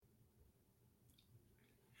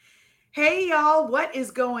Hey y'all, what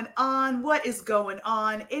is going on? What is going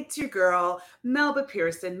on? It's your girl, Melba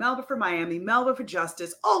Pearson, Melba for Miami, Melba for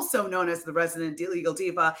Justice, also known as the resident legal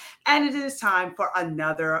diva. And it is time for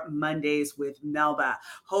another Mondays with Melba.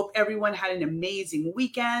 Hope everyone had an amazing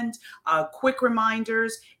weekend. Quick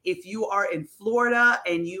reminders, if you are in Florida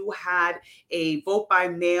and you had a vote by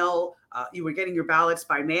mail, you were getting your ballots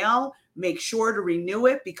by mail, make sure to renew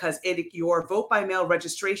it because your vote by mail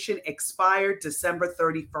registration expired December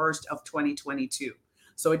 31st of 2022.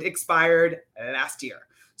 So it expired last year.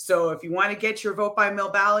 So if you want to get your vote by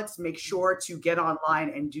mail ballots, make sure to get online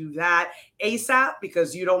and do that ASAP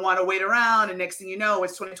because you don't want to wait around and next thing you know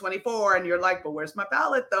it's 2024 and you're like, but where's my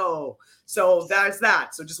ballot though? So there's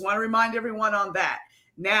that. So just want to remind everyone on that.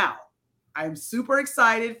 Now, I'm super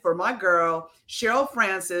excited for my girl, Sherylle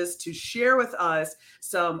Francis, to share with us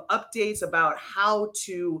some updates about how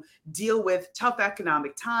to deal with tough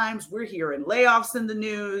economic times. We're hearing layoffs in the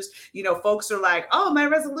news. You know, folks are like, oh, my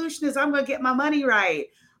resolution is I'm going to get my money right.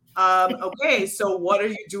 Okay, so what are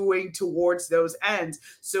you doing towards those ends?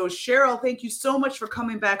 So, Sherylle, thank you so much for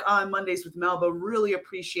coming back on Mondays with Melba. Really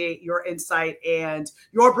appreciate your insight and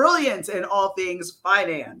your brilliance in all things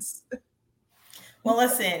finance. Well,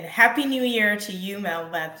 listen, Happy New Year to you,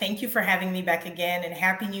 Melba. Thank you for having me back again, and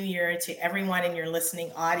Happy New Year to everyone in your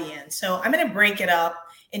listening audience. So, I'm going to break it up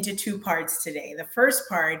into two parts today. The first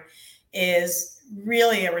part is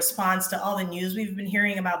really a response to all the news we've been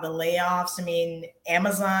hearing about the layoffs. I mean,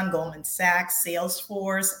 Amazon, Goldman Sachs,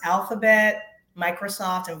 Salesforce, Alphabet,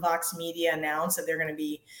 Microsoft, and Vox Media announced that they're going to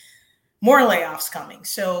be more layoffs coming.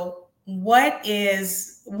 So, what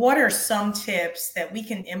are some tips that we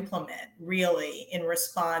can implement really in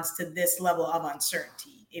response to this level of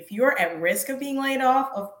uncertainty? If you're at risk of being laid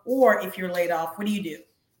off, or if you're laid off, what do you do?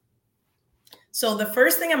 So the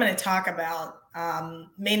first thing I'm going to talk about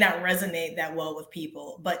may not resonate that well with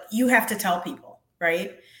people, but you have to tell people,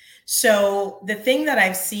 right? So the thing that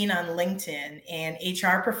I've seen on LinkedIn, and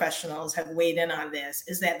HR professionals have weighed in on this,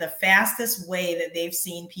 is that the fastest way that they've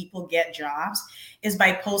seen people get jobs is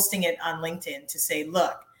by posting it on LinkedIn to say,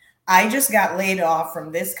 look, I just got laid off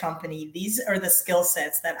from this company. These are the skill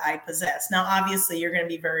sets that I possess. Now, obviously, you're going to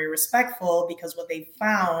be very respectful because what they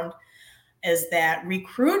found is that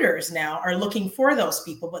recruiters now are looking for those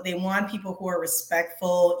people, but they want people who are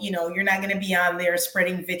respectful. You know, you're not going to be on there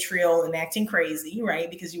spreading vitriol and acting crazy, right?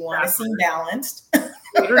 Because you want to seem balanced. The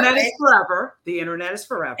internet is forever. The internet is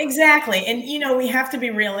forever. Exactly. And, you know, we have to be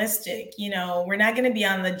realistic. You know, we're not going to be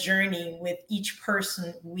on the journey with each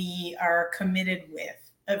person we are committed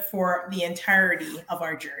with for the entirety of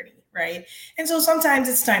our journey, right? And so sometimes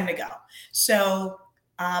it's time to go. So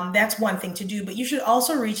that's one thing to do, but you should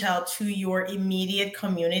also reach out to your immediate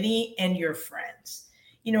community and your friends.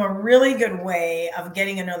 You know, a really good way of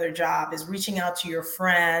getting another job is reaching out to your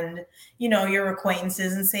friend, you know, your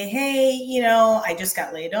acquaintances and say, hey, you know, I just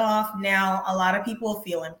got laid off. Now, a lot of people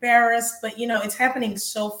feel embarrassed, but, you know, it's happening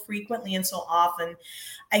so frequently and so often.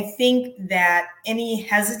 I think that any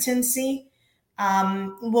hesitancy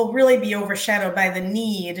will really be overshadowed by the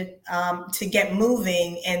need to get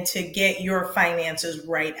moving and to get your finances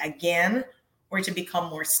right again, or to become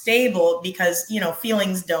more stable, because, you know,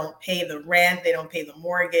 feelings don't pay the rent, they don't pay the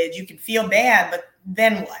mortgage. You can feel bad, but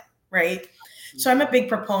then what, right? So I'm a big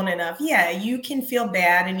proponent of, yeah, you can feel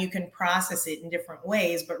bad and you can process it in different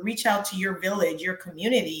ways, but reach out to your village, your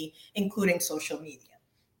community, including social media.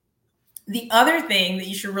 The other thing that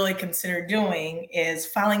you should really consider doing is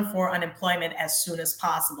filing for unemployment as soon as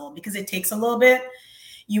possible, because it takes a little bit.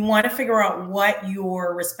 You want to figure out what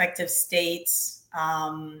your respective states,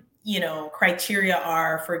 you know, criteria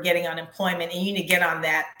are for getting unemployment, and you need to get on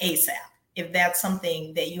that ASAP. If that's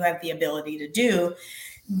something that you have the ability to do,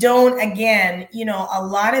 don't, again, you know, a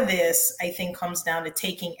lot of this, I think, comes down to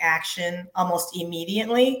taking action almost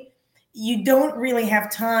immediately. You don't really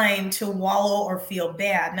have time to wallow or feel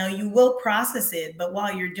bad. Now, you will process it, but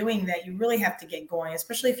while you're doing that, you really have to get going,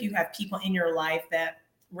 especially if you have people in your life that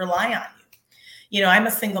rely on you. You know, I'm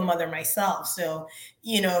a single mother myself. So,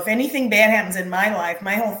 you know, if anything bad happens in my life,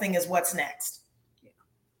 my whole thing is what's next.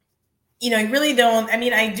 You know, you really don't, I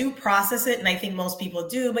mean, I do process it, and I think most people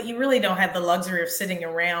do, but you really don't have the luxury of sitting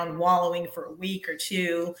around wallowing for a week or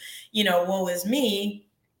two, you know, woe is me,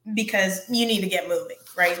 because you need to get moving,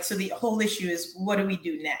 right? So the whole issue is, what do we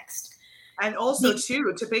do next? And also,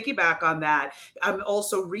 too, to piggyback on that, I'm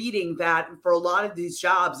also reading that for a lot of these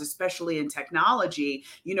jobs, especially in technology,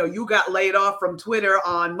 you got laid off from Twitter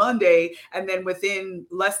on Monday, and then within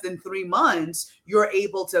less than 3 months, you're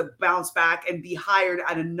able to bounce back and be hired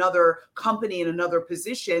at another company in another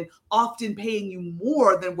position, often paying you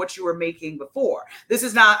more than what you were making before. This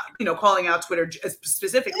is not, calling out Twitter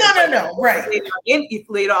specifically. No, right. If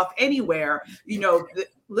laid off anywhere,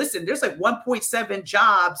 listen, there's like 1.7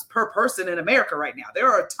 jobs per person in America right now. There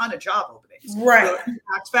are a ton of job openings. Right. So if you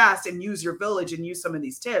act fast and use your village and use some of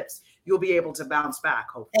these tips, you'll be able to bounce back,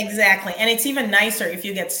 hopefully. Exactly. And it's even nicer if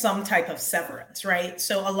you get some type of severance, right?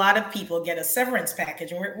 So a lot of people get a severance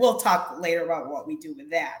package, and we'll talk later about what we do with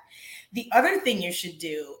that. The other thing you should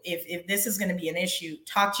do, if this is going to be an issue,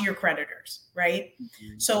 talk to your creditors, right?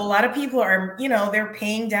 Mm-hmm. So a lot of people are, they're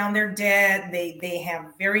paying down their debt. They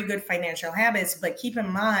have very good financial habits, but keep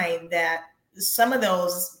in mind that some of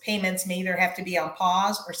those payments may either have to be on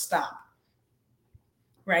pause or stop,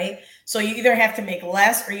 right? So you either have to make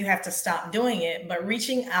less or you have to stop doing it. But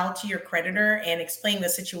reaching out to your creditor and explaining the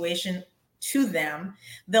situation to them,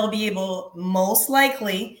 they'll be able, most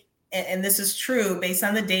likely, and this is true based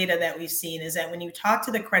on the data that we've seen, is that when you talk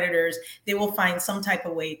to the creditors, they will find some type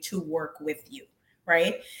of way to work with you,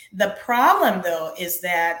 right? The problem, though, is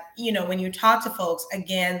that, when you talk to folks,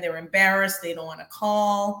 again, they're embarrassed, they don't want to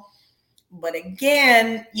call. But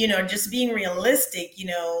again, just being realistic,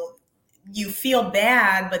 you feel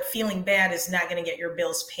bad, but feeling bad is not going to get your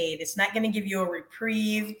bills paid. It's not going to give you a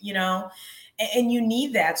reprieve, and you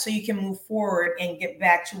need that so you can move forward and get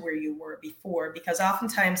back to where you were before. Because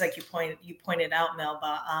oftentimes, like you pointed out,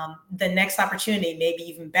 Melba, the next opportunity may be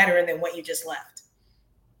even better than what you just left.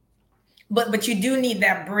 But you do need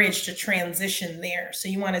that bridge to transition there. So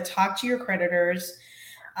you want to talk to your creditors,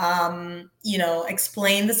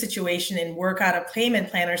 explain the situation and work out a payment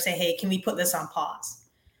plan, or say, hey, can we put this on pause?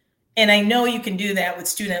 And I know you can do that with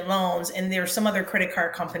student loans, and there are some other credit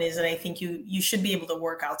card companies, and I think you should be able to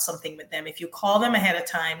work out something with them if you call them ahead of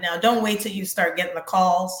time. Now, don't wait till you start getting the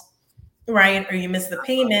calls, right? Or you miss the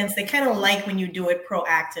payments. They kind of like when you do it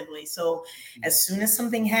proactively. So as soon as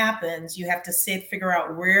something happens, you have to figure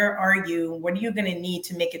out, where are you? What are you going to need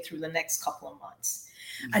to make it through the next couple of months?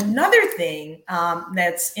 Another thing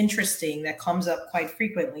that's interesting that comes up quite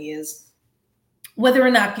frequently is whether or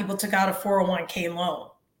not people took out a 401k loan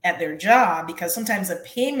at their job, because sometimes the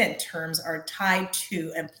payment terms are tied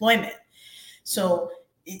to employment. So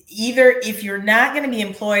either if you're not going to be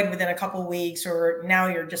employed within a couple of weeks, or now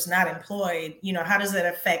you're just not employed, how does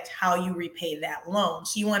that affect how you repay that loan?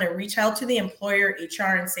 So you want to reach out to the employer,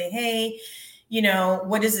 HR, and say, hey,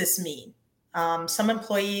 what does this mean? Some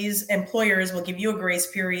employers will give you a grace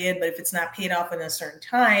period, but if it's not paid off in a certain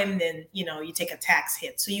time, then, you take a tax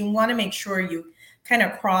hit. So you want to make sure you kind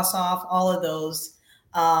of cross off all of those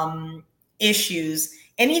issues.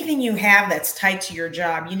 Anything you have that's tied to your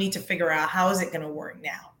job, you need to figure out, how is it going to work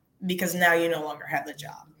now? Because now you no longer have the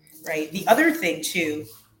job, right? The other thing too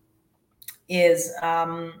is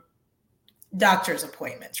doctor's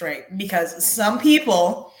appointments, right? Because some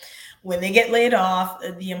people, when they get laid off,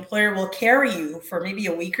 the employer will carry you for maybe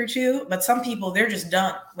a week or two, but some people, they're just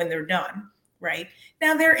done when they're done, right?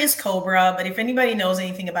 Now, there is COBRA, but if anybody knows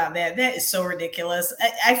anything about that, that is so ridiculous.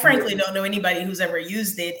 I frankly don't know anybody who's ever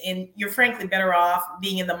used it, and you're frankly better off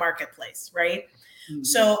being in the marketplace, right? Mm-hmm.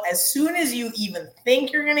 So as soon as you even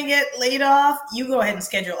think you're going to get laid off, you go ahead and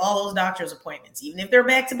schedule all those doctor's appointments. Even if they're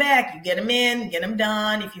back to back, you get them in, get them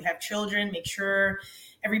done. If you have children, make sure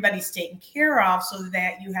everybody's taken care of so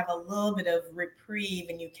that you have a little bit of reprieve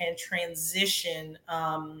and you can transition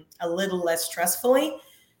a little less stressfully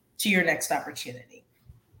to your next opportunity.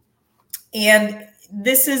 And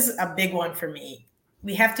this is a big one for me.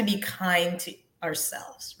 We have to be kind to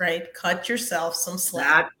ourselves, right? Cut yourself some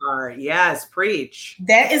slack. That part, yes, preach.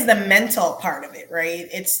 That is the mental part of it, right?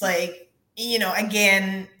 It's like,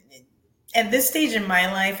 again, at this stage in my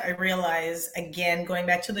life, I realize, again, going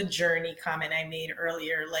back to the journey comment I made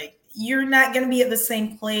earlier, like, you're not going to be at the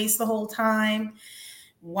same place the whole time.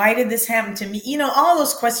 Why did this happen to me? All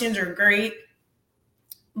those questions are great.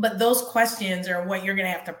 But those questions are what you're going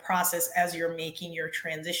to have to process as you're making your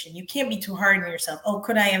transition. You can't be too hard on yourself. Oh,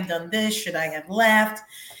 could I have done this? Should I have left?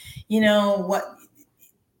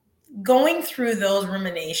 Going through those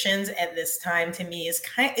ruminations at this time, to me, is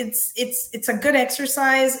it's a good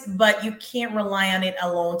exercise, but you can't rely on it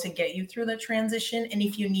alone to get you through the transition. And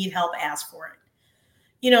if you need help, ask for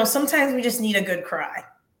it. Sometimes we just need a good cry.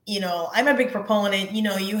 I'm a big proponent.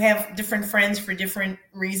 You have different friends for different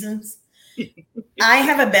reasons. I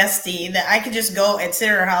have a bestie that I could just go and sit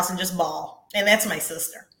at her house and just bawl. And that's my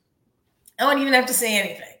sister. I don't even have to say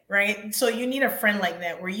anything, right? So you need a friend like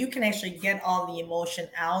that where you can actually get all the emotion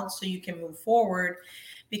out so you can move forward,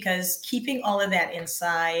 because keeping all of that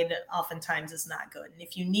inside oftentimes is not good. And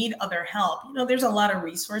if you need other help, there's a lot of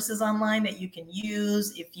resources online that you can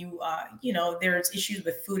use. If there's issues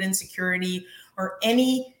with food insecurity, or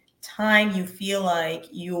any time you feel like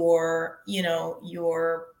your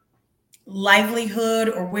livelihood,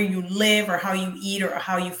 or where you live, or how you eat, or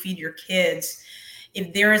how you feed your kids,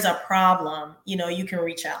 if there is a problem, you can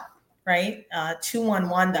reach out, right?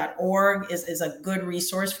 211.org is a good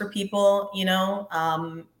resource for people,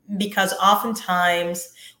 because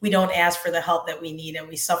oftentimes we don't ask for the help that we need, and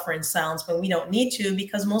we suffer in silence when we don't need to,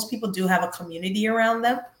 because most people do have a community around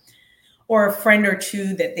them, or a friend or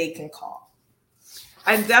two that they can call.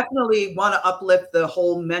 And definitely want to uplift the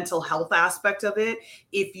whole mental health aspect of it.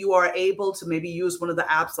 If you are able to maybe use one of the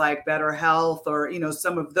apps like Better Health, or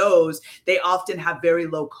some of those, they often have very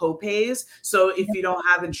low copays. So if you don't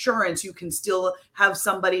have insurance, you can still have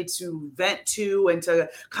somebody to vent to, and to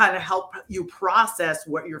kind of help you process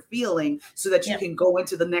what you're feeling, so that you can go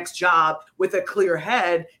into the next job with a clear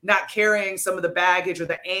head, not carrying some of the baggage or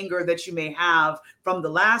the anger that you may have from the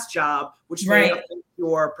last job, which may affect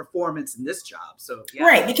your performance in this job. So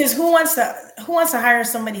right, because who wants to hire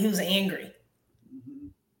somebody who's angry?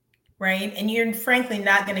 Right? And you're frankly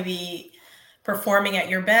not going to be performing at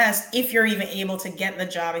your best if you're even able to get the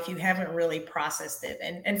job, if you haven't really processed it.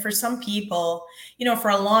 And for some people, for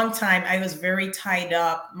a long time, I was very tied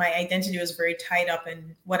up. My identity was very tied up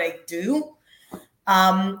in what I do.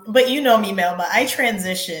 But you know me, Melba, I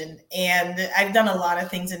transitioned, and I've done a lot of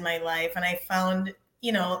things in my life, and I found,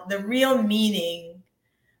 the real meaning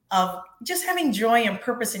of just having joy and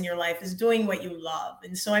purpose in your life is doing what you love.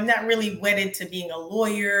 And so I'm not really wedded to being a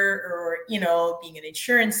lawyer, or, being an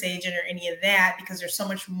insurance agent, or any of that, because there's so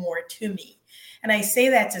much more to me. And I say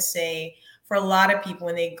that to say, for a lot of people,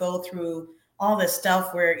 when they go through all this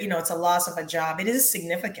stuff where, it's a loss of a job, it is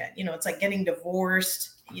significant. It's like getting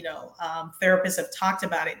divorced. Therapists have talked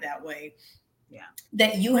about it that way. Yeah.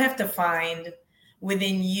 That you have to find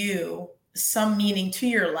within you some meaning to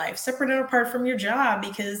your life, separate and apart from your job,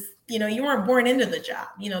 because, you weren't born into the job.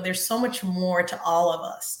 There's so much more to all of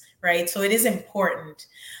us, right? So it is important.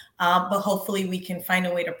 But hopefully we can find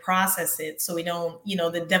a way to process it, so we don't,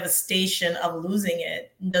 the devastation of losing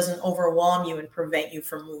it doesn't overwhelm you and prevent you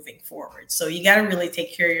from moving forward. So you got to really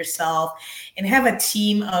take care of yourself, and have a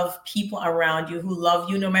team of people around you who love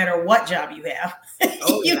you no matter what job you have.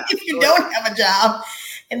 If you don't have a job,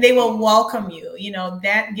 and they will welcome you,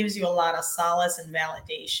 that gives you a lot of solace and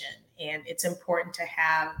validation. And it's important to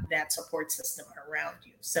have that support system around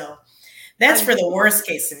you. So that's for the worst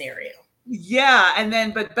case scenario. Yeah. And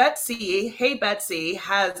then, but Betsy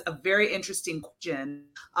has a very interesting question.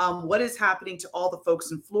 What is happening to all the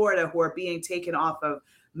folks in Florida who are being taken off of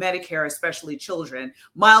Medicare, especially children?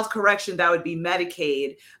 Mild correction, that would be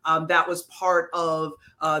Medicaid. That was part of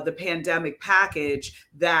the pandemic package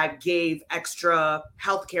that gave extra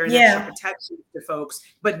healthcare and extra protection to folks.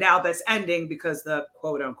 But now that's ending because the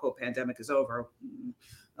quote unquote pandemic is over.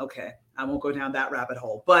 Okay, I won't go down that rabbit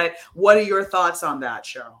hole. But what are your thoughts on that,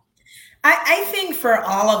 Sherylle? I think for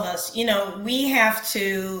all of us, we have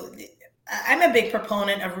to, I'm a big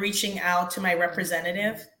proponent of reaching out to my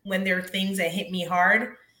representative when there are things that hit me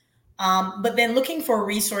hard. But then looking for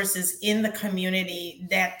resources in the community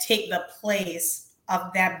that take the place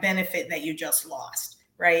of that benefit that you just lost,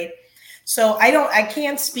 right? So I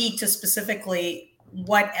can't speak to specifically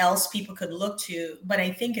what else people could look to, but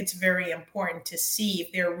I think it's very important to see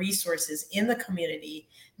if there are resources in the community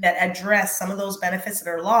that address some of those benefits that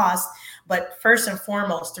are lost. But first and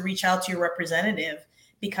foremost, to reach out to your representative,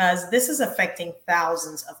 because this is affecting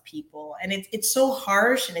thousands of people. And it's so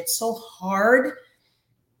harsh and it's so hard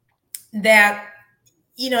that,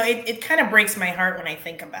 it kind of breaks my heart when I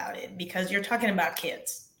think about it, because you're talking about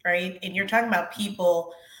kids, right? And you're talking about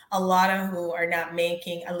people, a lot of who are not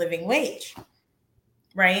making a living wage,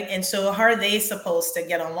 right? And so how are they supposed to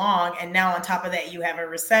get along? And now on top of that, you have a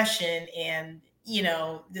recession, and,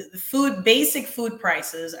 the basic food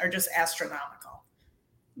prices are just astronomical,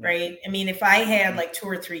 right? I mean, if I had like 2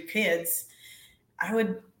 or 3 kids, I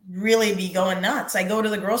would really be going nuts. I go to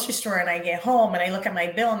the grocery store and I get home and I look at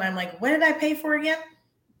my bill and I'm like, what did I pay for again?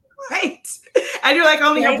 Right. And you're like, I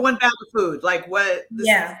only have one bag of food. Like what?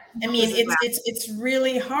 I mean, it's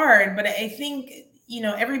really hard, but I think,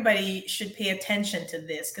 everybody should pay attention to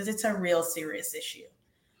this because it's a real serious issue.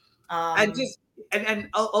 And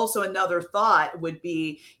also another thought would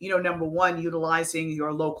be, number one, utilizing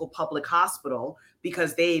your local public hospital,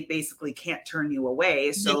 because they basically can't turn you away.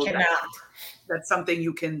 They So cannot. that's something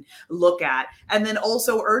you can look at. And then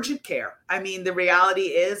also urgent care. I mean, the reality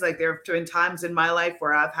is, like, there have been times in my life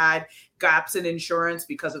where I've had gaps in insurance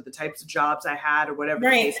because of the types of jobs I had or whatever the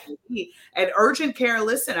case may be. And urgent care,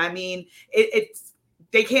 listen, I mean, it's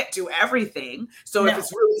they can't do everything. So if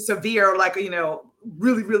it's really severe, like,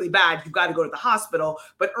 really, really bad, you've got to go to the hospital.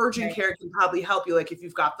 But urgent care can probably help you. Like if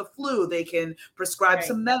you've got the flu, they can prescribe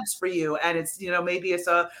some meds for you. And it's, maybe it's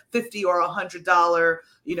a $50 or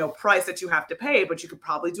 $100, price that you have to pay, but you could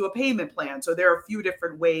probably do a payment plan. So there are a few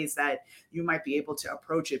different ways that you might be able to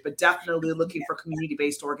approach it, but definitely looking for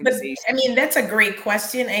community-based organizations. But, I mean, that's a great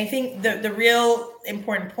question. I think the real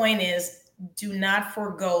important point is do not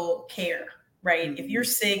forego care, right? If you're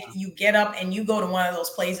sick, you get up and you go to one of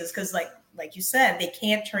those places because like you said, they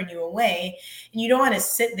can't turn you away, and you don't want to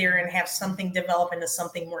sit there and have something develop into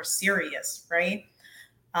something more serious, right?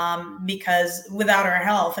 Because without our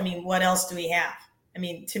health, I mean, what else do we have? I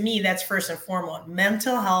mean, to me, that's first and foremost,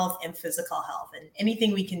 mental health and physical health, and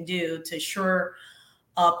anything we can do to shore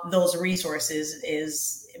up those resources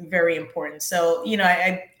is very important. So,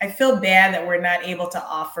 I feel bad that we're not able to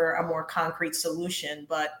offer a more concrete solution,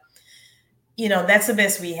 but that's the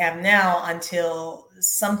best we have now until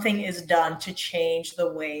something is done to change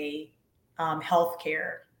the way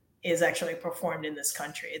healthcare is actually performed in this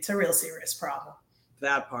country. It's a real serious problem.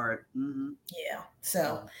 That part. Mm-hmm. Yeah.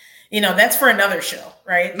 So, that's for another show,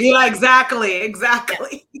 right? Yeah, exactly.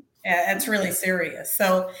 Yeah, that's really serious.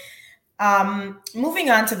 So,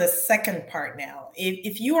 moving on to the second part now.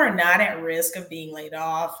 If you are not at risk of being laid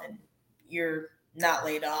off and you're not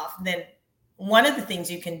laid off, then one of the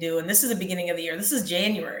things you can do, and this is the beginning of the year, this is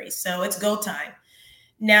January, so it's go time.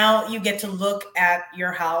 Now you get to look at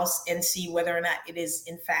your house and see whether or not it is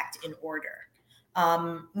in fact in order,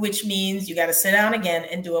 which means you got to sit down again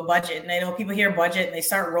and do a budget. And I know people hear budget and they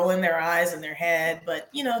start rolling their eyes in their head,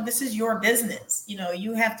 but this is your business.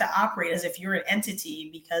 You have to operate as if you're an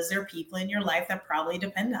entity because there are people in your life that probably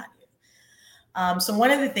depend on you. So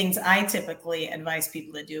one of the things I typically advise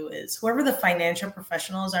people to do is whoever the financial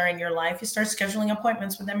professionals are in your life, you start scheduling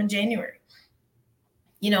appointments with them in January.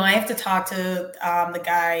 I have to talk to the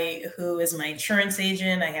guy who is my insurance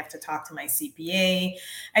agent. I have to talk to my CPA.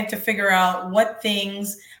 I have to figure out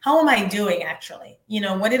how am I doing actually?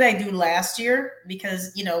 What did I do last year?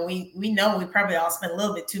 Because, we know we probably all spent a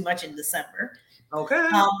little bit too much in December. Okay.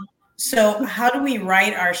 So how do we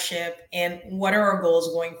right our ship and what are our goals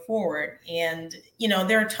going forward? And,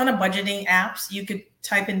 there are a ton of budgeting apps. You could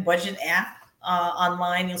type in budget app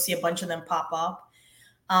online. You'll see a bunch of them pop up.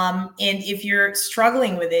 And if you're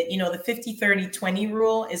struggling with it, the 50-30-20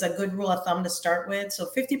 rule is a good rule of thumb to start with. So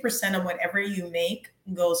 50% of whatever you make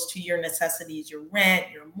goes to your necessities, your rent,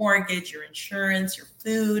 your mortgage, your insurance, your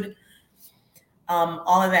food,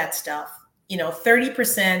 all of that stuff.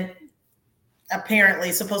 30%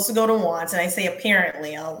 apparently supposed to go to wants. And I say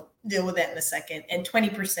apparently, I'll deal with that in a second, and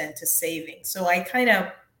 20% to savings. So I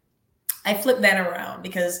flip that around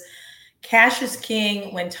because cash is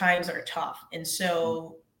king when times are tough. And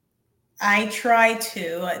so I try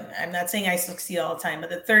to, I'm not saying I succeed all the time, but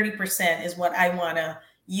the 30% is what I want to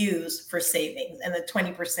use for savings. And the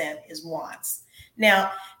 20% is wants.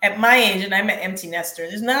 Now, at my age, and I'm an empty nester,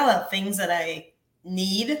 there's not a lot of things that I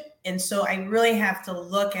need. And so I really have to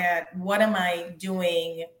look at what am I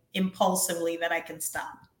doing impulsively that I can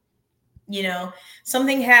stop.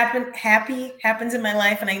 Something happens in my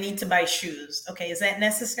life and I need to buy shoes. Okay, is that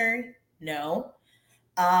necessary? No.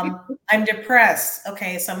 I'm depressed.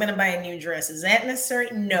 Okay, so I'm going to buy a new dress. Is that necessary?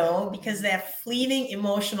 No, because that fleeting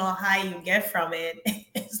emotional high you get from it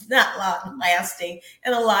is not long lasting.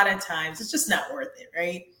 And a lot of times it's just not worth it,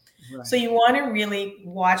 right? So you want to really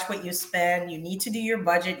watch what you spend. You need to do your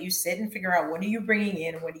budget. You sit and figure out what are you bringing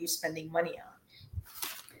in and what are you spending money on.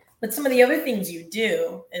 But some of the other things you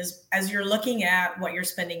do is as you're looking at what you're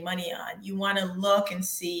spending money on, you want to look and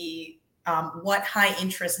see what high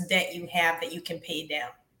interest debt you have that you can pay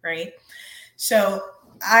down, right? So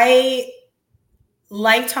I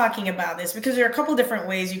like talking about this because there are a couple different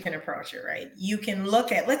ways you can approach it, right? You can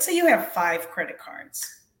look at, let's say you have 5 credit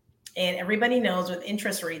cards. And everybody knows with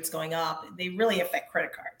interest rates going up, they really affect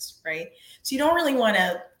credit cards, right? So you don't really want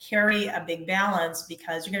to carry a big balance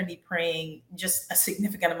because you're going to be paying just a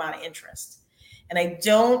significant amount of interest. And I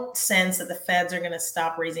don't sense that the feds are going to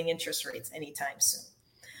stop raising interest rates anytime soon.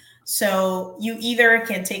 So you either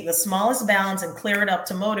can take the smallest balance and clear it up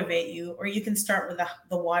to motivate you, or you can start with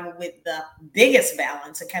the one with the biggest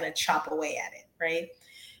balance and kind of chop away at it, right?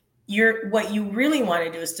 what you really want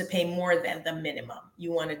to do is to pay more than the minimum.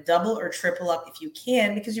 You want to double or triple up if you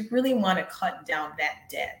can, because you really want to cut down that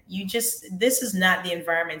debt. This is not the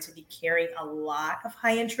environment to be carrying a lot of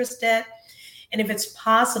high interest debt. And if it's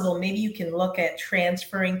possible, maybe you can look at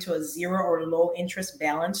transferring to a zero or low interest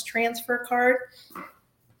balance transfer card.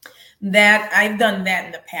 That I've done that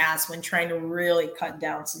in the past when trying to really cut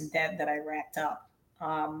down some debt that I racked up.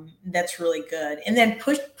 That's really good. And then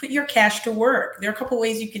put your cash to work. There are a couple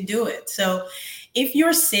ways you can do it. So if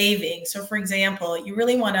you're saving, so for example, you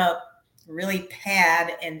really want to really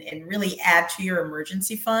pad and really add to your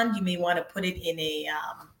emergency fund, you may want to put it in a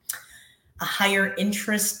higher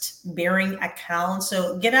interest bearing account.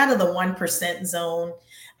 So get out of the 1% zone.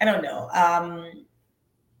 I don't know.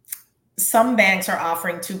 Some banks are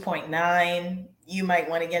offering 2.9. You might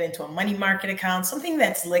want to get into a money market account, something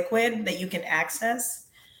that's liquid that you can access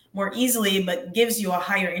more easily, but gives you a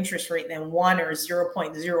higher interest rate than 1 or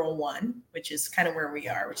 0.01, which is kind of where we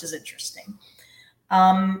are, which is interesting.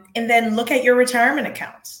 And then look at your retirement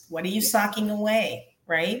accounts. What are you socking away,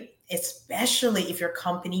 right? Especially if your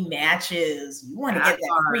company matches. You want to get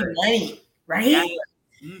that free money, right? Yeah.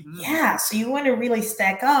 Mm-hmm. Yeah. So you want to really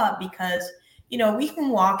stack up because we can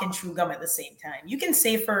walk and chew gum at the same time. You can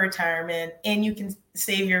save for retirement and you can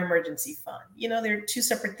save your emergency fund. They're two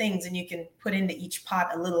separate things, and you can put into each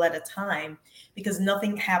pot a little at a time because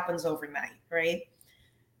nothing happens overnight, right?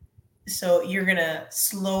 So you're going to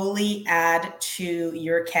slowly add to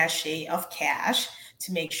your cachet of cash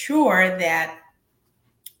to make sure that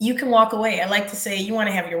you can walk away. I like to say you want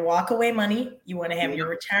to have your walk away money, you want to have your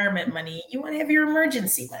retirement money, you want to have your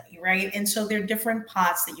emergency money, right? And so there are different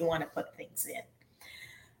pots that you want to put things in.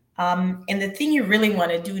 And the thing you really want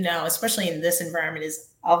to do now, especially in this environment, is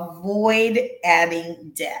avoid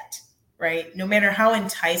adding debt, right? No matter how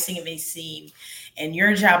enticing it may seem, and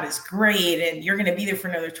your job is great and you're going to be there for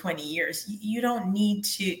another 20 years, you don't need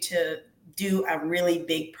to do a really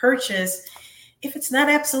big purchase if it's not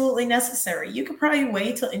absolutely necessary. You could probably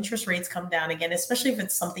wait till interest rates come down again, especially if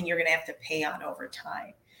it's something you're going to have to pay on over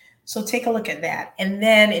time. So take a look at that. And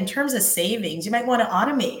then in terms of savings, you might want to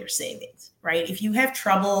automate your savings, right? If you have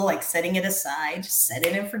trouble like setting it aside, just set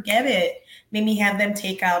it and forget it. Maybe have them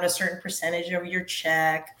take out a certain percentage of your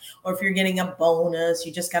check, or if you're getting a bonus,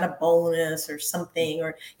 you just got a bonus or something,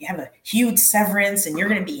 or you have a huge severance and you're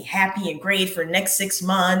going to be happy and great for the next 6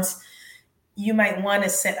 months. You might want to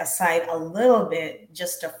set aside a little bit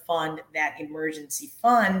just to fund that emergency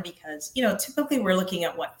fund because, typically we're looking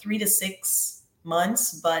at 3 to 6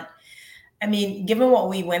 months. But I mean, given what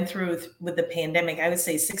we went through with the pandemic, I would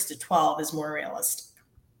say 6 to 12 is more realistic.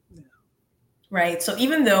 Yeah. Right. So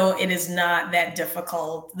even though it is not that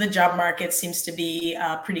difficult, the job market seems to be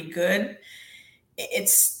pretty good.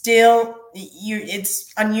 It's still,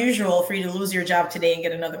 it's unusual for you to lose your job today and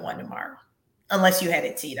get another one tomorrow, unless you had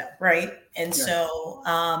it teed up, right? And so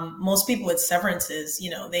most people with severances,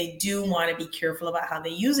 they do want to be careful about how they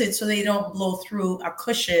use it so they don't blow through a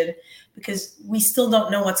cushion, because we still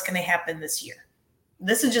don't know what's going to happen this year.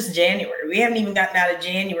 This is just January. We haven't even gotten out of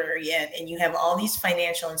January yet. And you have all these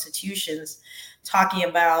financial institutions talking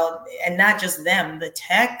about, and not just them, the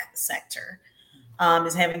tech sector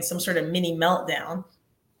is having some sort of mini meltdown.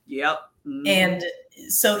 Yep. Mm-hmm. And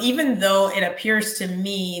so even though it appears to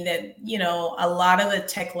me that, a lot of the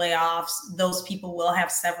tech layoffs, those people will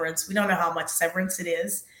have severance. We don't know how much severance it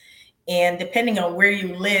is. And depending on where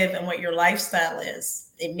you live and what your lifestyle is,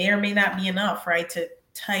 it may or may not be enough, right, to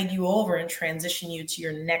tide you over and transition you to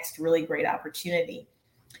your next really great opportunity.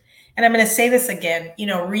 And I'm going to say this again,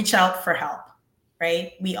 reach out for help,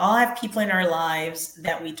 right? We all have people in our lives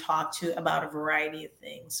that we talk to about a variety of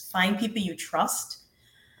things. Find people you trust.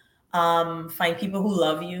 Find people who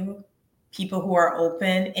love you, people who are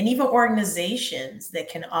open, and even organizations that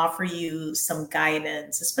can offer you some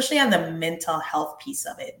guidance, especially on the mental health piece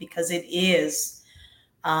of it, because it is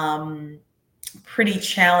pretty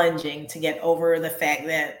challenging to get over the fact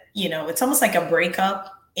that, it's almost like a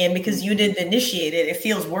breakup. And because you didn't initiate it, it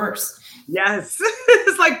feels worse. Yes.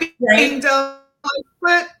 It's like being done.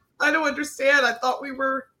 But I don't understand. I thought we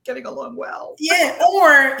were getting along well. Yeah.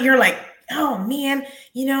 Or you're like, oh man,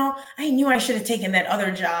 I knew I should have taken that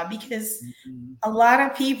other job, because a lot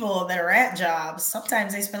of people that are at jobs,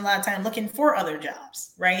 sometimes they spend a lot of time looking for other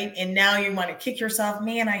jobs, right? And now you want to kick yourself,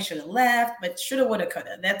 man, I should have left, but shoulda, woulda,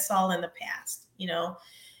 coulda. That's all in the past.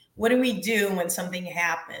 What do we do when something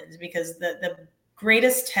happens? Because the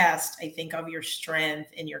greatest test, I think, of your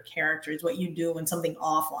strength and your character is what you do when something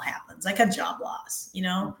awful happens, like a job loss,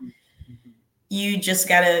 You just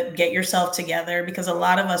got to get yourself together, because a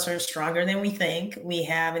lot of us are stronger than we think. We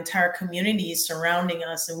have entire communities surrounding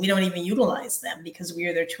us and we don't even utilize them because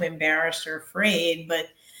we're either too embarrassed or afraid. But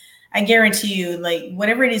I guarantee you, like,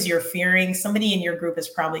 whatever it is you're fearing, somebody in your group has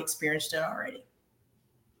probably experienced it already.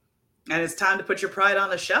 And it's time to put your pride on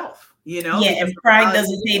the shelf, Yeah, because and the pride reality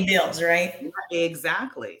doesn't pay bills, right?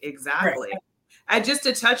 exactly, Right. exactly. And just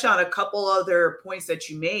to touch on a couple other points that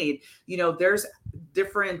you made, there's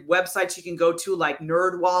different websites you can go to like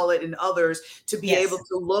NerdWallet and others to be able Yes.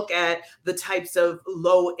 to look at the types of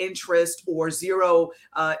low interest or zero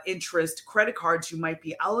interest credit cards you might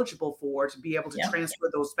be eligible for to be able to Yep. transfer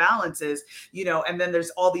those balances, and then there's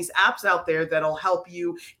all these apps out there that'll help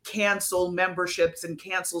you cancel memberships and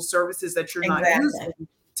cancel services that you're not Exactly. using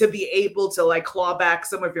to be able to like claw back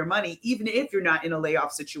some of your money, even if you're not in a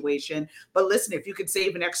layoff situation. But listen, if you could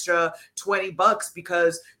save an extra $20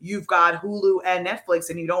 because you've got Hulu and Netflix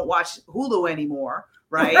and you don't watch Hulu anymore,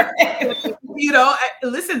 right?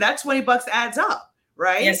 Listen, that $20 adds up,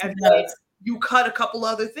 right? Yes, And it then does. you cut a couple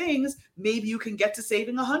other things, maybe you can get to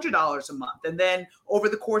saving $100 a month. And then over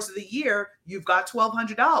the course of the year, you've got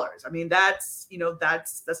 $1,200. I mean, that's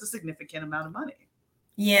a significant amount of money.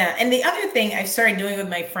 Yeah. And the other thing I've started doing with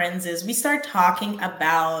my friends is we start talking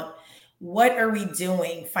about what are we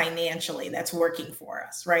doing financially that's working for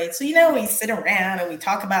us, right? So, we sit around and we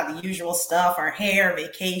talk about the usual stuff, our hair,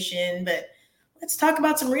 vacation, but let's talk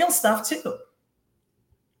about some real stuff too,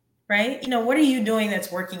 right? What are you doing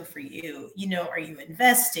that's working for you? Are you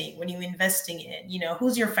investing? What are you investing in?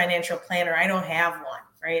 Who's your financial planner? I don't have one,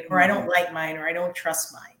 right? Or I don't like mine, or I don't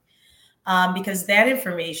trust mine. Because that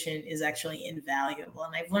information is actually invaluable.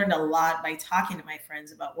 And I've learned a lot by talking to my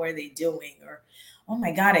friends about what are they doing, or, oh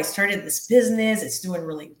my God, I started this business. It's doing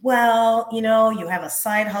really well. You have a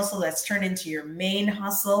side hustle that's turned into your main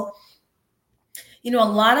hustle. A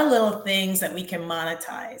lot of little things that we can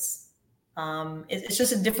monetize. It's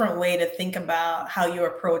just a different way to think about how you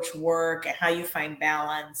approach work and how you find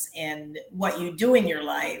balance and what you do in your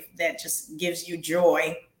life that just gives you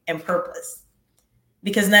joy and purpose.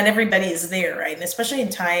 Because not everybody is there, right? And especially in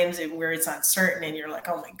times where it's uncertain and you're like,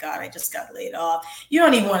 oh my God, I just got laid off. You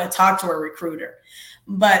don't even want to talk to a recruiter.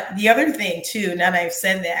 But the other thing too, now that I've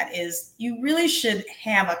said that, is you really should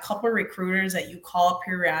have a couple of recruiters that you call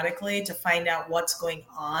periodically to find out what's going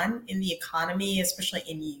on in the economy, especially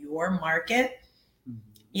in your market.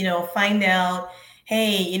 Find out,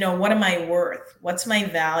 hey, what am I worth? What's my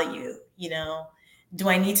value? Do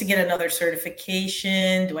I need to get another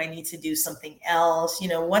certification? Do I need to do something else?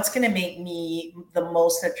 What's going to make me the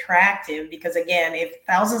most attractive? Because again, if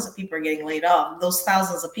thousands of people are getting laid off, those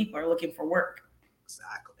thousands of people are looking for work.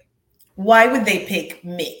 Exactly. Why would they pick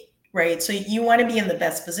me? Right. So you want to be in the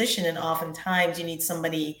best position. And oftentimes you need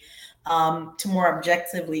somebody to more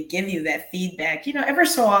objectively give you that feedback. Ever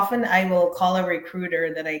so often I will call a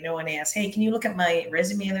recruiter that I know and ask, hey, can you look at my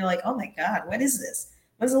resume? And they're like, oh my God, what is this?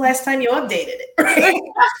 When's the last time you updated it? Right?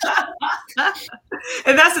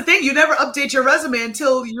 And that's the thing. You never update your resume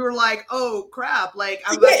until you're like, oh crap. Like,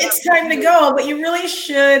 it's time to go. But you really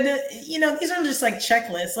should, these are just like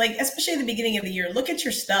checklists, like, especially at the beginning of the year, look at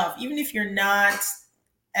your stuff. Even if you're not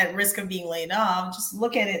at risk of being laid off, just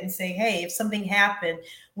look at it and say, hey, if something happened,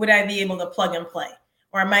 would I be able to plug and play?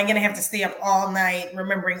 Or am I going to have to stay up all night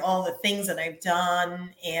remembering all the things that I've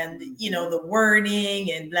done and, the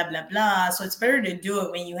wording and blah, blah, blah. So it's better to do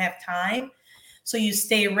it when you have time. So you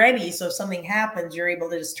stay ready. So if something happens, you're able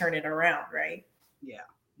to just turn it around, right? Yeah.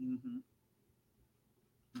 Mm-hmm.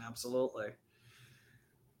 Absolutely.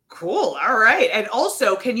 Cool. All right. And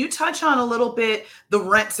also, can you touch on a little bit the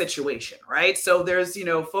rent situation, right? So there's,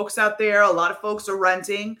 folks out there, a lot of folks are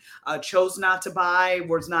renting, chose not to buy,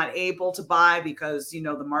 was not able to buy because,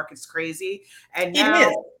 the market's crazy. And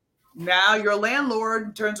now your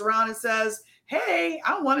landlord turns around and says, hey,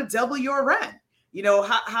 I want to double your rent.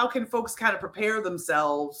 How can folks kind of prepare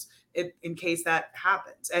themselves in case that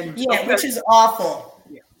happens? And which is awful.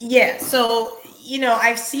 Yeah. So,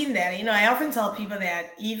 I've seen that. I often tell people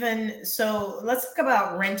that let's talk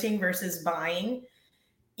about renting versus buying.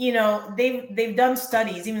 They've done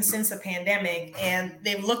studies even since the pandemic, and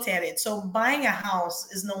they've looked at it. So buying a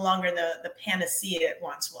house is no longer the panacea it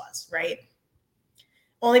once was, right?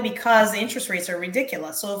 Only because the interest rates are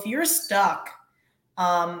ridiculous. So if you're stuck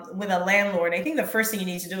with a landlord, I think the first thing you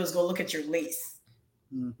need to do is go look at your lease.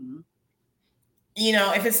 Mm-hmm.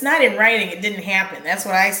 If it's not in writing, it didn't happen. That's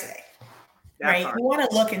what I say. Right. Part. You want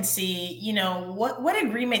to look and see, what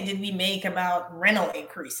agreement did we make about rental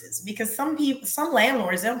increases? Because some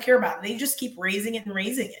landlords, they don't care about it. They just keep raising it and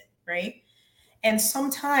raising it. Right. And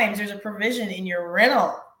sometimes there's a provision in your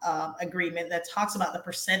rental agreement that talks about the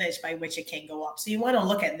percentage by which it can go up. So you want to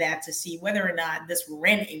look at that to see whether or not this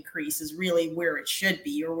rent increase is really where it should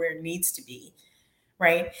be or where it needs to be.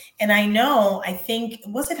 Right. And I think,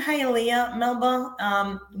 was it Hialeah,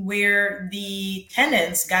 Melba, where the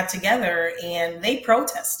tenants got together and they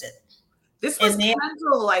protested. This was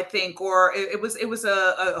Kendall, I think, or it was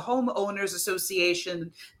a homeowners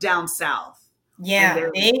association down south. Yeah,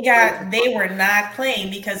 they were not playing,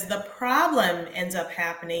 because the problem ends up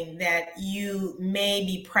happening that you may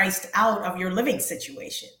be priced out of your living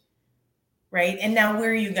situation. Right. And now where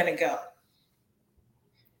are you going to go?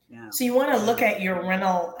 Yeah. So you want to look at your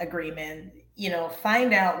rental agreement,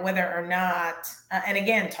 find out whether or not, and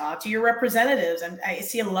again, talk to your representatives. I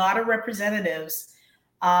see a lot of representatives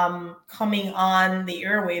coming on the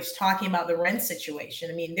airwaves talking about the rent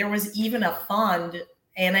situation. I mean, there was even a fund,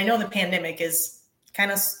 and I know the pandemic is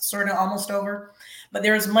kind of sort of almost over, but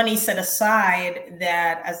there was money set aside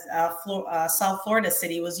that South Florida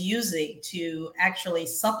City was using to actually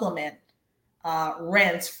supplement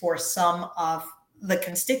rents for some of the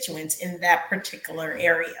constituents in that particular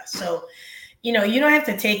area. So, you don't have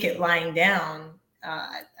to take it lying down.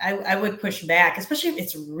 I would push back, especially if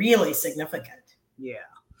it's really significant.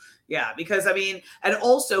 Yeah, because and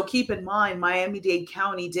also keep in mind, Miami-Dade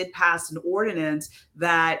County did pass an ordinance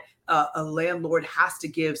that a landlord has to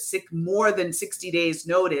give more than 60 days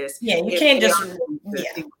notice. Yeah, you can't just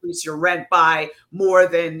increase your rent by more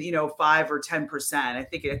than 5 or 10%. I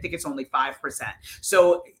think it's only 5%.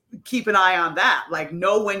 So keep an eye on that. Like,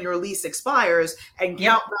 know when your lease expires and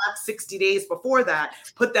count back 60 days before that.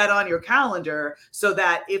 Put that on your calendar so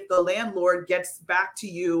that if the landlord gets back to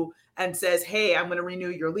you and says, hey, I'm going to renew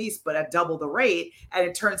your lease, but at double the rate, and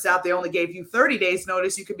it turns out they only gave you 30 days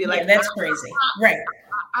notice, you could be like, that's crazy. Right.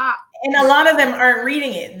 And a lot of them aren't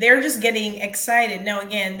reading it. They're just getting excited. Now,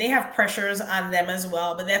 again, they have pressures on them as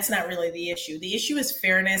well, but that's not really the issue. The issue is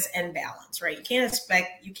fairness and balance, right?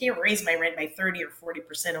 You can't raise my rent by 30 or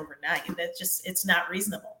 40% overnight. It's not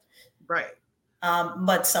reasonable. Right.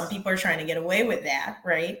 But some people are trying to get away with that,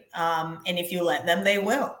 right? And if you let them, they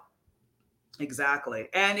will. Exactly.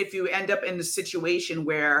 And if you end up in a situation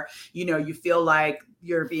where, you feel like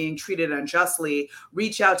you're being treated unjustly,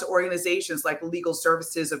 reach out to organizations like Legal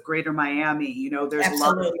Services of Greater Miami. There's a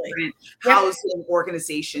lot of different housing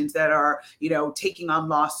organizations that are, taking on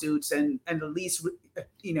lawsuits and at least,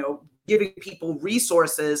 giving people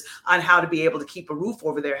resources on how to be able to keep a roof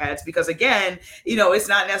over their heads. Because again, it's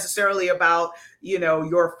not necessarily about,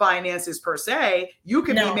 your finances per se. You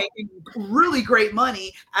can be making really great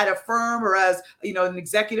money at a firm or as, an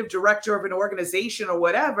executive director of an organization or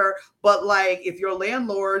whatever. But like, if your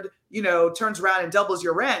landlord, turns around and doubles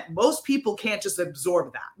your rent, most people can't just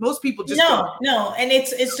absorb that. Most people just no. And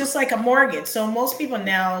it's just like a mortgage. So most people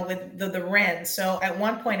now with the rent. So at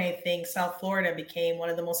one point, I think South Florida became one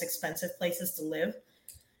of the most expensive places to live,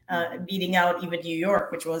 beating out even New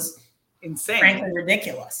York, which was insane, frankly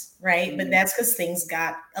ridiculous, right? Mm-hmm. But that's because things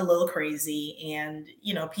got a little crazy, and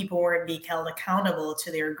people weren't being held accountable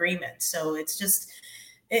to their agreement. So it's just,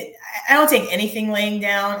 I don't take anything laying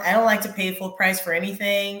down. I don't like to pay full price for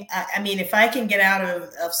anything. If I can get out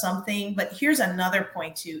of something, but here's another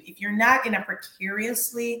point too: if you're not in a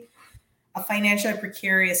financially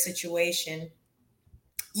precarious situation,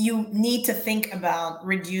 you need to think about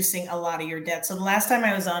reducing a lot of your debt. So the last time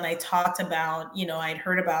I was on, I talked about, I'd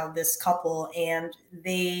heard about this couple and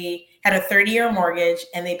they had a 30-year mortgage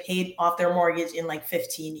and they paid off their mortgage in like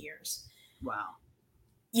 15 years. Wow.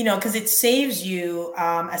 Because it saves you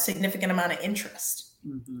a significant amount of interest,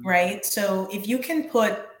 right? So if you can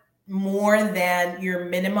put more than your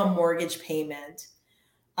minimum mortgage payment,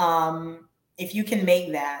 if you can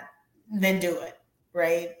make that, then do it.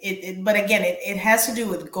 Right. But again, it has to do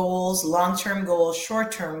with goals, long-term goals,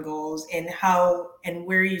 short-term goals, and how and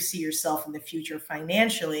where you see yourself in the future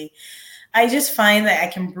financially. I just find that I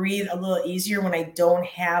can breathe a little easier when I don't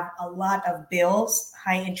have a lot of bills,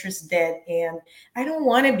 high interest debt, and I don't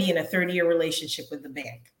want to be in a 30-year relationship with the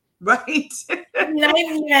bank. Right. I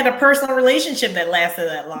even had a personal relationship that lasted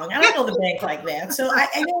that long. I don't know the bank like that. So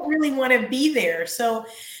I don't really want to be there. So,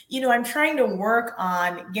 I'm trying to work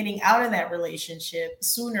on getting out of that relationship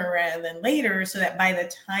sooner rather than later so that by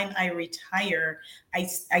the time I retire,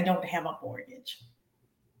 I don't have a mortgage.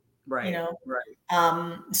 Right.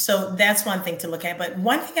 Right. So that's one thing to look at. But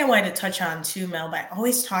one thing I wanted to touch on too, Mel, but I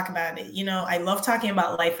always talk about it. I love talking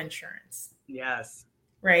about life insurance. Yes.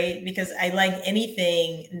 Right. Because I like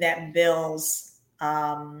anything that builds,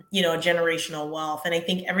 generational wealth. And I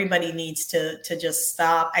think everybody needs to just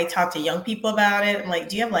stop. I talk to young people about it. I'm like,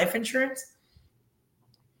 do you have life insurance?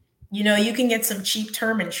 You can get some cheap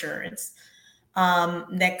term insurance.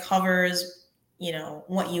 that covers,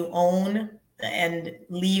 what you own and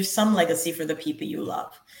leave some legacy for the people you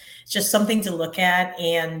love. It's just something to look at,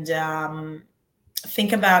 and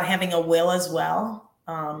think about having a will as well.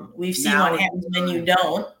 We've seen Now what happens when you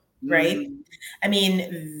don't, right? I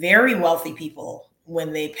mean, very wealthy people,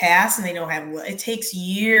 when they pass and they don't have, it takes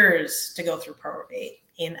years to go through probate.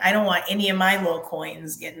 And I don't want any of my little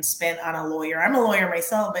coins getting spent on a lawyer. I'm a lawyer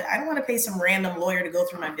myself, but I don't want to pay some random lawyer to go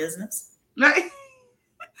through my business. Right.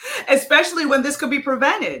 Especially when this could be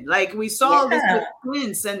prevented. Like we saw this with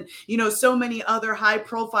Prince and, so many other high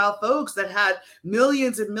profile folks that had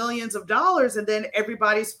millions and millions of dollars, and then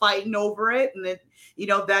everybody's fighting over it. And then,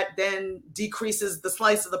 that then decreases the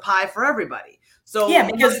slice of the pie for everybody. So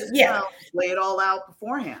lay it all out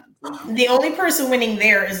beforehand. The only person winning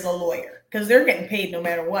there is the lawyer, because they're getting paid no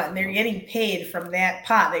matter what. And they're getting paid from that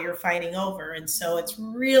pot that you're fighting over. And so it's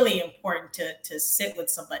really important to sit with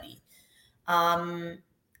somebody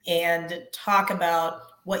and talk about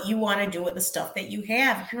what you want to do with the stuff that you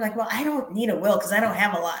have. If you're like, well, I don't need a will because I don't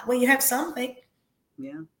have a lot. Well, you have something.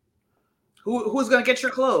 Yeah. Who's going to get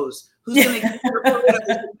your clothes? Who's going to get your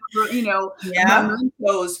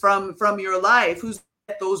mementos from your life? Who's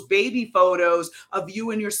get those baby photos of you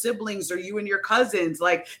and your siblings or you and your cousins?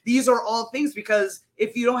 Like, these are all things, because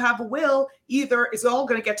if you don't have a will, either it's all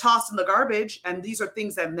going to get tossed in the garbage, and these are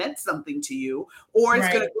things that meant something to you, or it's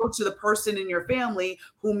going to go to the person in your family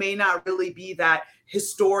who may not really be that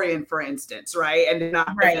historian, for instance, right? And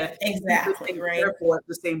not exactly therefore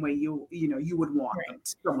the same way you would want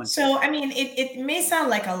someone. So I mean, it may sound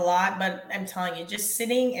like a lot, but I'm telling you, just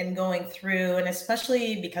sitting and going through, and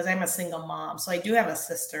especially because I'm a single mom, so I do have a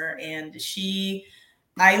sister, and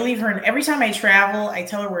I leave her, and every time I travel, I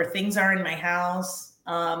tell her where things are in my house.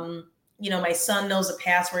 My son knows the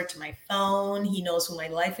password to my phone. He knows who my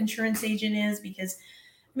life insurance agent is, because,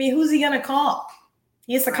 who's he going to call?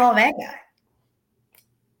 He has to call that guy.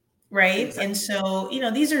 Right. Exactly. And so,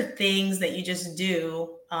 these are things that you just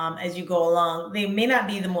do as you go along. They may not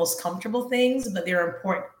be the most comfortable things, but they're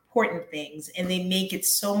important things. And they make it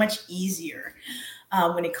so much easier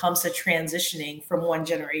when it comes to transitioning from one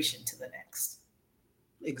generation to the next.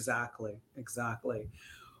 Exactly.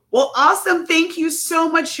 Well, awesome. Thank you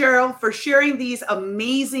so much, Sherylle, for sharing these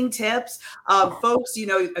amazing tips. Folks,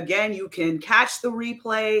 again, you can catch the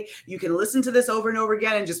replay. You can listen to this over and over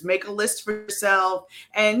again and just make a list for yourself.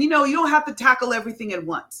 And, you don't have to tackle everything at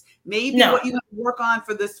once. Maybe what you have to work on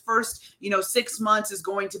for this first, 6 months is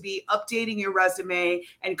going to be updating your resume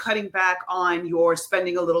and cutting back on your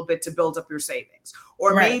spending a little bit to build up your savings.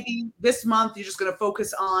 Or maybe this month you're just going to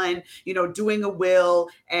focus on, doing a will,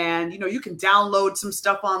 and, you can download some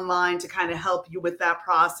stuff online to kind of help you with that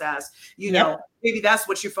process. Maybe that's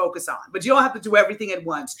what you focus on, but you don't have to do everything at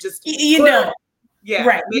once. Just, Yeah.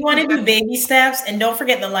 Right. You want to do baby steps, and don't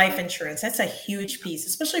forget the life insurance. That's a huge piece,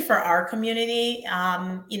 especially for our community.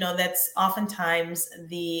 That's oftentimes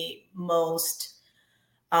the most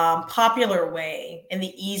popular way and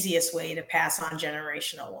the easiest way to pass on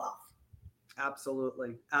generational wealth.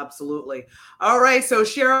 Absolutely. All right. So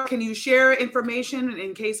Sherylle, can you share information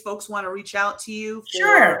in case folks want to reach out to you?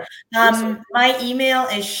 Sure. My email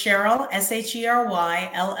is Sherylle, SHERYLLE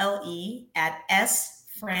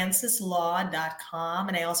 @sfrancislaw.com.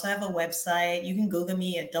 And I also have a website. You can Google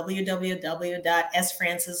me at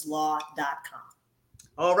www.sfrancislaw.com.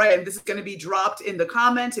 All right. And this is going to be dropped in the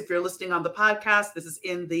comments. If you're listening on the podcast, this is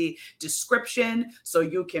in the description. So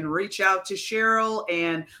you can reach out to Sherylle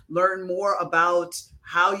and learn more about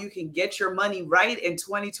how you can get your money right in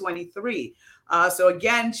 2023. So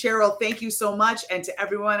again, Sherylle, thank you so much. And to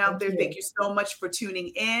everyone out there, thank you so much for tuning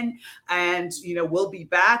in. And, we'll be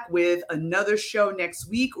back with another show next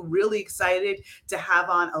week. Really excited to have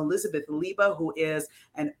on Elizabeth Liba, who is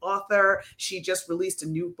an author. She just released a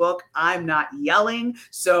new book, I'm Not Yelling.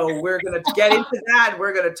 So we're going to get into that.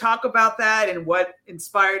 We're going to talk about that and what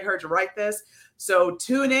inspired her to write this. So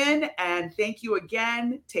tune in, and thank you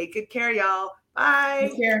again. Take good care, y'all. Bye.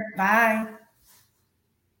 Take care. Bye.